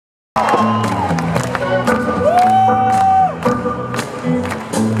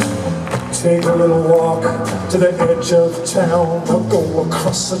Take a little walk to the edge of town, or go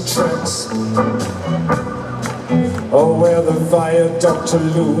across the tracks, or where the viaduct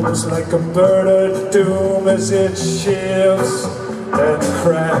looms like a bird of doom as it shifts and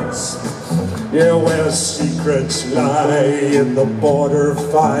cracks. Yeah, where secrets lie in the border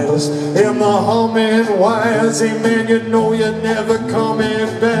files, in the humming wires. Hey man, you know you're never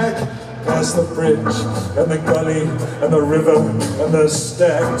coming back. Past the bridge and the gully and the river and the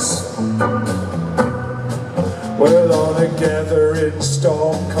stacks. Well, on a gathering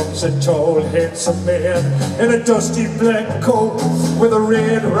storm comes a tall, handsome man in a dusty black coat with a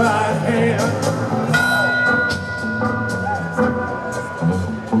red right hand.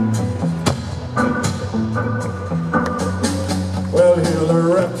 Well, he'll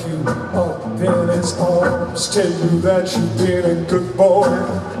wrap you up in his arms, tell you that you've been a good boy.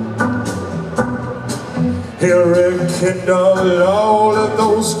 He'll rekindle all of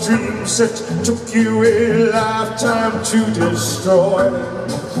those dreams that took you a lifetime to destroy.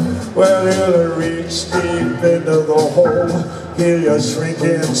 Well, he'll reach deep into the hole, heal your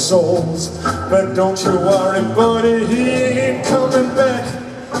shrinking souls. But don't you worry, buddy, he ain't coming back.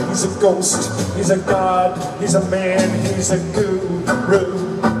 He's a ghost, he's a god, he's a man, he's a guru.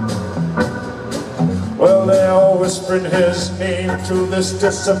 Well, they are whispering his name through this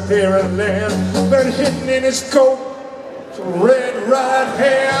disappearing land, but hidden in his coat, red right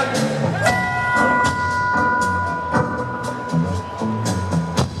hand.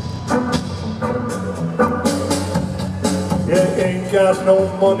 You ain't got no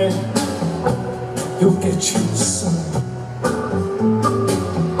money, he'll get you some.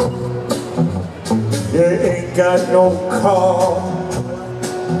 You ain't got no car,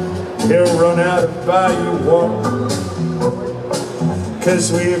 he'll run out and buy you one.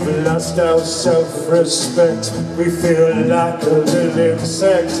 'Cause we've lost our self-respect, we feel like a little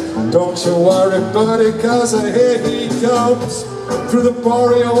insect. Don't you worry, buddy, 'cause here he comes, through the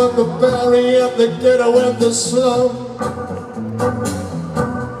barrio and the barrier, the ghetto and the slum.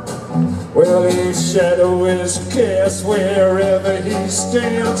 Well, his shadow is cast wherever he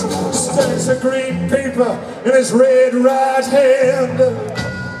stands, stacks of green paper in his red right hand.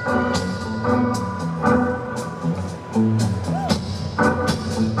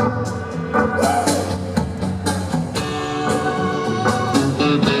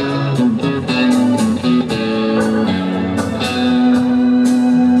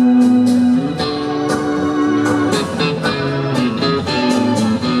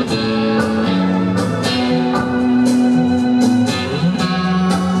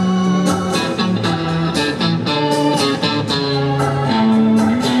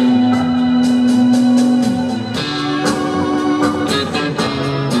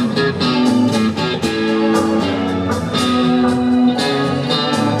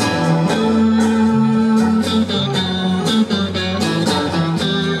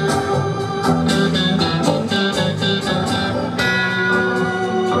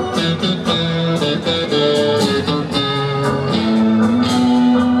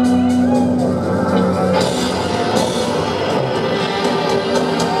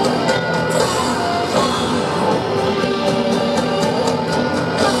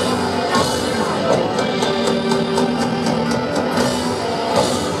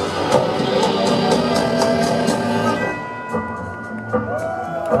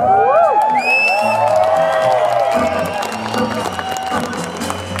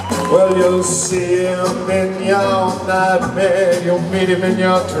 Well, you'll see him in your nightmare, you'll meet him in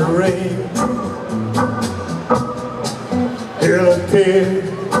your dream. He'll appear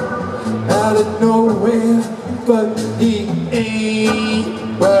out of nowhere, but he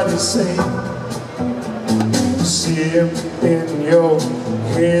ain't what he say. See him in your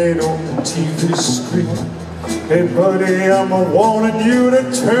head on the TV screen. Hey buddy, I'm warning you to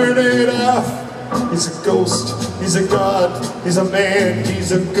turn it off. He's a ghost, he's a god, he's a man,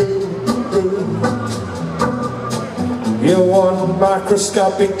 he's a guru. You're one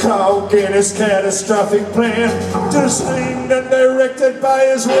microscopic cog in his catastrophic plan, designed and directed by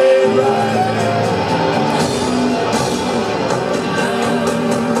his red right hand.